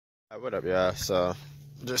What up, y'all? So,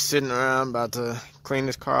 just sitting around about to clean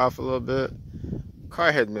this car off a little bit.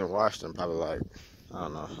 Car hadn't been washed in probably like, I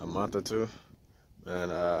don't know, a month or two.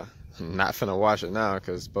 And not finna wash it now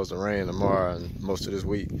because it's supposed to rain tomorrow and most of this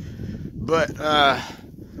week. But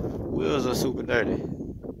wheels are super dirty.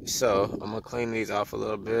 So, I'm gonna clean these off a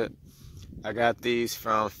little bit. I got these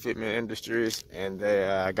from Fitment Industries and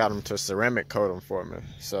they got them to ceramic coat them for me.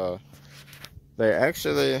 So, they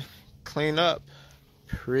actually clean up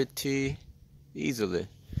pretty easily.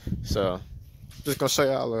 So just gonna show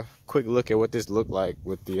y'all a quick look at what this looked like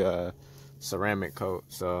with the ceramic coat.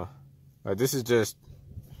 So this is just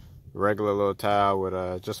regular little towel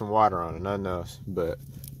with just some water on it, nothing else. But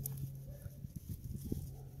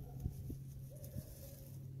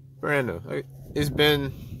brand new. It's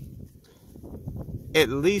been at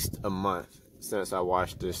least a month since I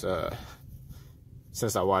washed this car,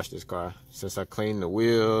 since I cleaned the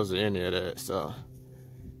wheels or any of that. So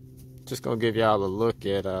just gonna give y'all a look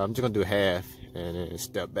at I'm just gonna do half and then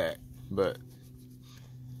step back, but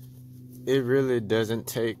it really doesn't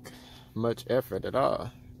take much effort at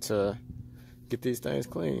all to get these things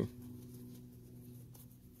clean.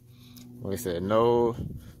 Like I said,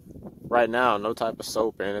 right now no type of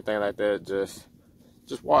soap or anything like that,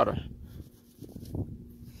 just water.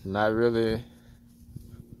 Not really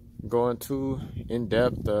going too in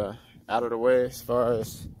depth out of the way as far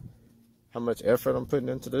as how much effort I'm putting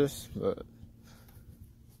into this. But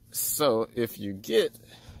so if you get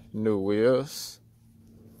new wheels,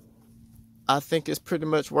 I think it's pretty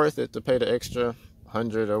much worth it to pay the extra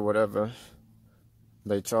 $100 or whatever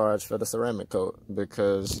they charge for the ceramic coat,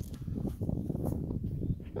 because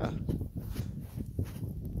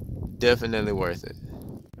definitely worth it.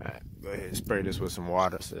 All right, go ahead and spray this with some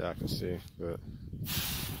water so y'all can see. But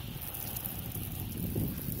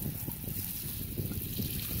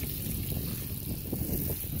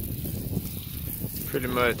pretty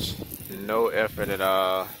much no effort at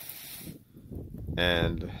all,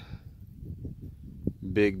 and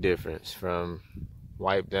big difference from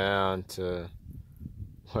wipe down to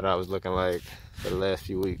what I was looking like for the last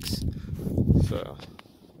few weeks. So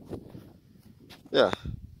yeah,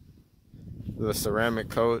 the ceramic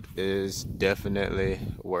coat is definitely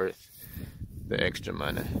worth the extra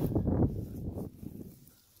money.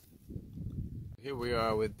 Here we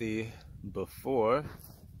are with the before.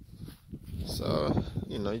 So,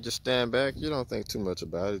 you know, you just stand back, you don't think too much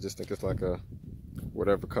about it, just think it's like a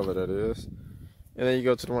whatever color that is. And then you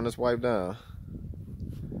go to the one that's wiped down.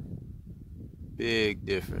 Big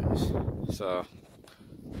difference. So,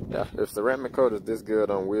 yeah, if ceramic coat is this good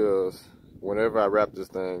on wheels, whenever I wrap this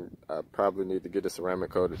thing, I probably need to get it ceramic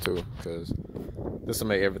coated too, because this will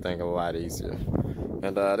make everything a lot easier.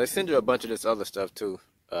 And they send you a bunch of this other stuff too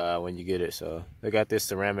when you get it. So, they got this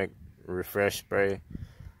ceramic refresh spray.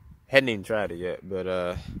 Hadn't even tried it yet,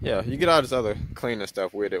 but yeah, you get all this other cleaning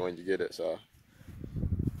stuff with it when you get it. So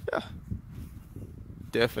yeah,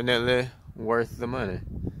 definitely worth the money.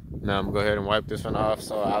 Now I'm gonna go ahead and wipe this one off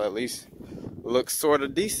so I'll at least look sort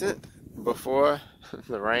of decent before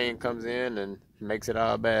the rain comes in and makes it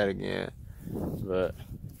all bad again. But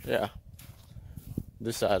yeah,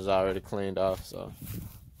 this side is already cleaned off, so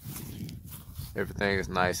everything is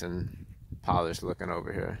nice and polished looking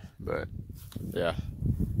over here. But yeah,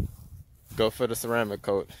 go for the ceramic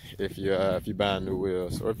coat if you buying new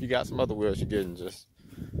wheels, or if you got some other wheels you're getting, just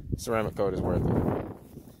ceramic coat is worth it.